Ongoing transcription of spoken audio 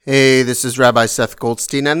Hey, this is Rabbi Seth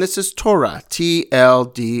Goldstein, and this is Torah,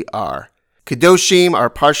 TLDR. Kedoshim, our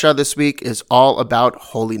Parsha this week, is all about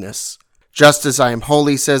holiness. Just as I am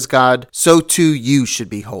holy, says God, so too you should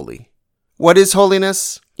be holy. What is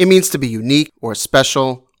holiness? It means to be unique or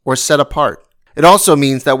special or set apart. It also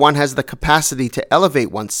means that one has the capacity to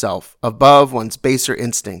elevate oneself above one's baser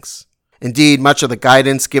instincts. Indeed, much of the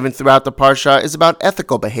guidance given throughout the Parsha is about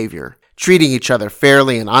ethical behavior, treating each other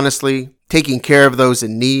fairly and honestly, taking care of those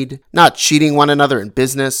in need, not cheating one another in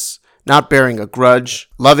business, not bearing a grudge,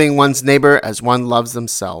 loving one's neighbor as one loves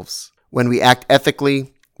themselves. When we act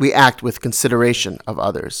ethically, we act with consideration of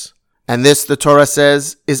others. And this, the Torah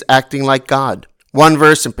says, is acting like God. One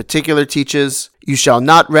verse in particular teaches, "You shall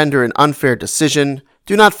not render an unfair decision,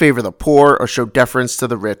 do not favor the poor or show deference to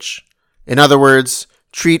the rich." In other words,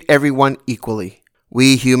 treat everyone equally.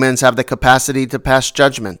 We humans have the capacity to pass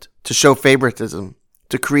judgment, to show favoritism,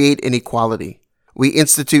 to create inequality. We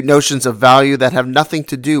institute notions of value that have nothing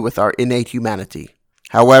to do with our innate humanity.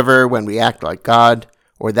 However, when we act like God,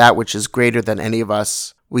 or that which is greater than any of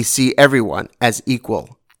us, we see everyone as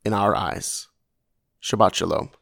equal in our eyes. Shabbat Shalom.